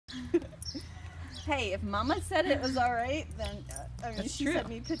Hey, if Mama said it was all right, then I mean, That's she true. sent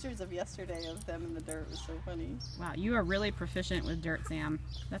me pictures of yesterday of them in the dirt. It was so funny. Wow, you are really proficient with dirt, Sam.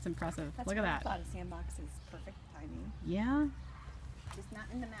 That's impressive. That's Look at what I that. thought a sandbox is perfect timing. Yeah. Just not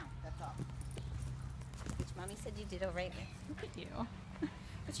in the mouth, that's all. Which Mommy said you did all right with. Look at you.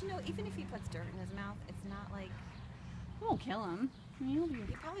 But you know, even if he puts dirt in his mouth, it's not like, It won't kill him. I mean, he'll be...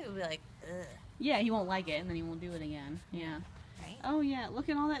 he probably would be like, ugh, Yeah, he won't like it, and then he won't do it again. Yeah. right? Oh yeah, look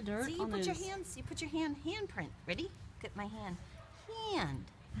at all that dirt See, you on put your those- hands, you put your handprint. Ready? Look at my hand. Hand.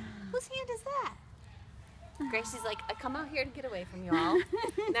 Whose hand is that? Gracie's like, I come out here to get away from you all.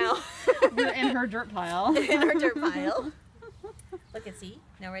 Now, We're in her dirt pile. in our dirt pile. Look at, see?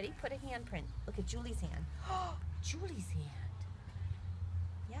 Now ready? Put a handprint. Look at Julie's hand. Julie's hand.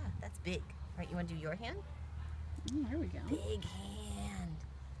 Yeah, that's big. Right, you want to do your hand? Oh, there we go. Big hand.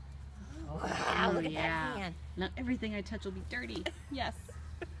 Wow, look at that hand. Now everything I touch will be dirty. Yes.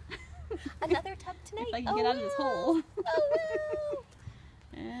 Another tub tonight? If I can get out of this hole. Oh,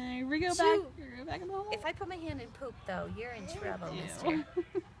 no. And here we go back. Shoot. Here we go back in the hole. If I put my hand in poop, though, you're in trouble, Ew. mister.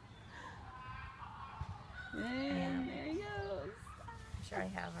 And there he goes. I'm sure I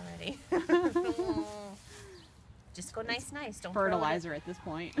have already. Just go nice. Don't throw it. Fertilizer at this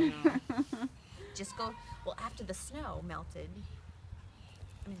point. Just go, well, after the snow melted,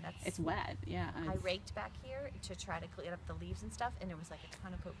 I mean, that's... It's wet, yeah. I it's- raked back here to try to clean up the leaves and stuff, and there was like a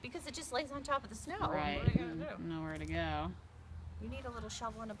ton of poop. Because it just lays on top of the snow. Right. What are you going to do? Nowhere to go. You need a little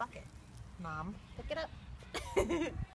shovel and a bucket. Mom, pick it up.